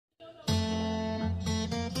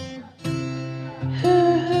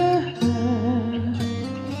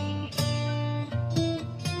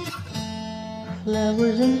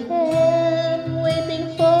flowers in hand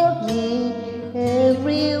waiting for me.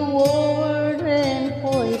 Every word and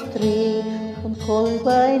poetry. Don't call me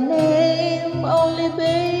by name, only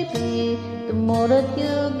baby. The more that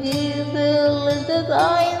you give, the less that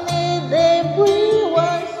I need.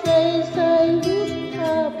 Everyone says I look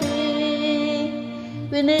happy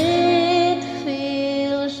when it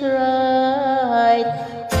feels right.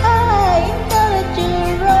 I know that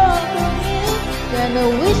you're wrong to me, and I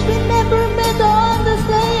wish we never met on the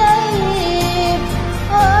day I live.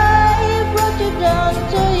 I brought you down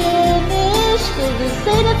to your knees, 'cause they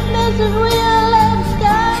say that misery loves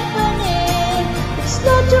company. It's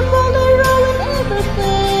not your fault I ruined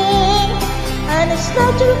everything, and it's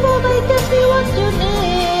not your fault I can't be what you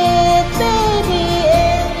need, baby.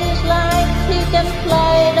 In this life you can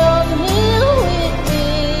fly downhill with me,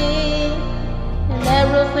 and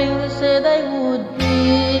everything we said I would be.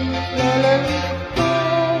 La la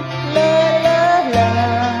la la la.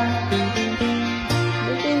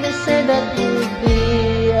 Everything they said that would be.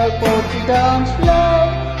 I'll put you down slow,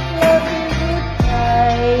 love you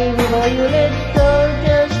goodbye. Before you let go,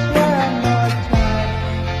 just one more time.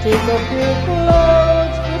 Take off your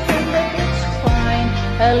clothes, pretend that it's fine.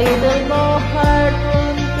 A little more.